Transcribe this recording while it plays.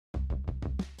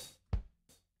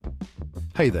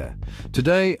Hey there.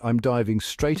 Today I'm diving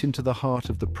straight into the heart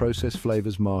of the processed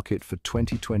flavors market for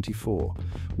 2024.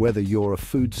 Whether you're a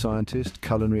food scientist,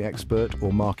 culinary expert,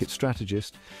 or market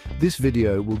strategist, this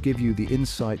video will give you the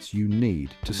insights you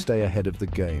need to stay ahead of the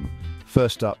game.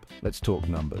 First up, let's talk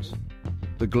numbers.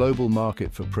 The global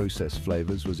market for processed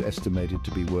flavors was estimated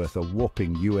to be worth a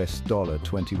whopping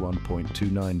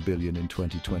 $21.29 billion in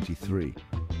 2023.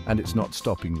 And it's not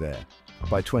stopping there.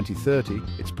 By 2030,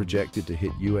 it's projected to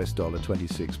hit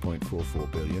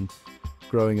 $26.44 billion,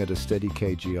 growing at a steady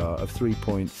CAGR of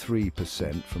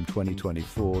 3.3% from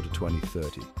 2024 to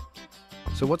 2030.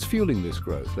 So what's fueling this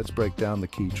growth? Let's break down the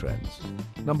key trends.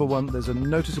 Number one, there's a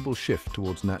noticeable shift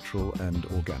towards natural and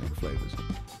organic flavors.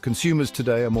 Consumers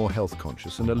today are more health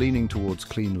conscious and are leaning towards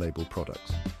clean label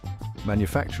products.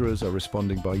 Manufacturers are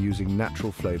responding by using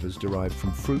natural flavors derived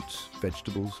from fruits,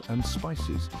 vegetables, and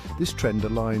spices. This trend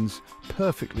aligns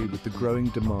perfectly with the growing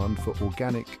demand for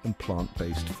organic and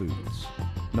plant-based foods.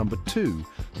 Number two,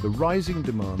 the rising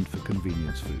demand for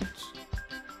convenience foods.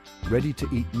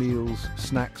 Ready-to-eat meals,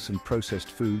 snacks, and processed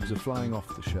foods are flying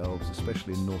off the shelves,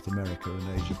 especially in North America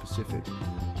and Asia Pacific.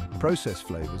 Processed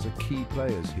flavors are key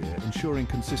players here, ensuring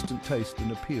consistent taste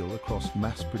and appeal across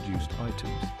mass-produced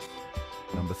items.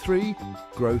 Number three,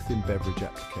 growth in beverage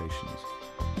applications.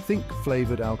 Think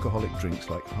flavored alcoholic drinks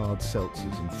like hard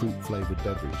seltzers and fruit-flavored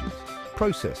beverages.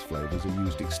 Processed flavors are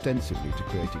used extensively to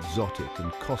create exotic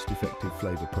and cost-effective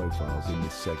flavor profiles in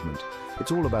this segment.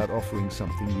 It's all about offering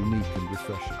something unique and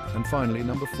refreshing. And finally,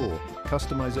 number four,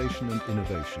 customization and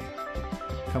innovation.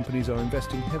 Companies are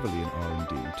investing heavily in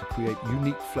R&D to create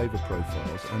unique flavor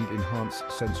profiles and enhance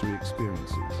sensory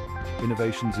experiences.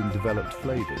 Innovations in developed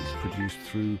flavors produced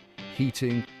through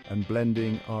heating and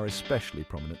blending are especially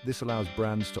prominent. This allows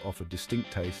brands to offer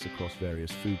distinct tastes across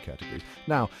various food categories.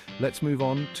 Now, let's move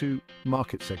on to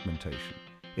market segmentation.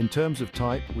 In terms of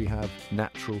type, we have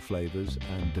natural flavors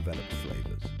and developed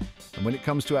flavors. And when it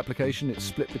comes to application, it's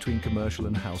split between commercial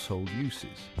and household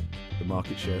uses. The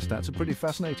market share stats are pretty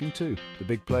fascinating too. The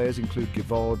big players include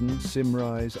Givaudan,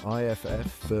 Symrise,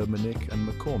 IFF, Firmenich, and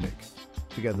McCormick.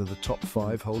 Together, the top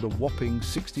five hold a whopping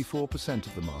 64%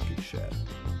 of the market share.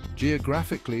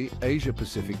 Geographically,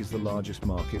 Asia-Pacific is the largest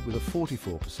market with a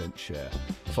 44% share,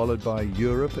 followed by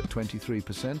Europe at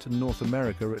 23% and North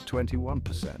America at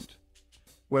 21%.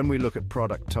 When we look at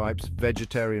product types,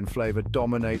 vegetarian flavor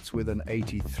dominates with an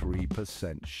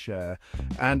 83% share.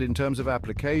 And in terms of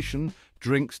application,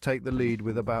 drinks take the lead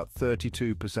with about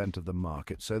 32% of the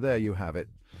market. So there you have it.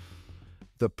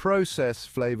 The processed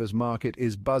flavors market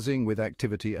is buzzing with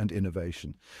activity and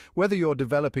innovation. Whether you're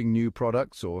developing new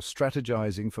products or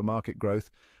strategizing for market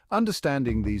growth,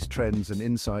 understanding these trends and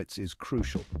insights is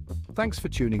crucial. Thanks for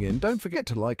tuning in. Don't forget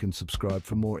to like and subscribe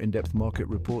for more in-depth market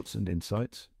reports and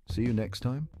insights. See you next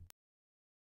time.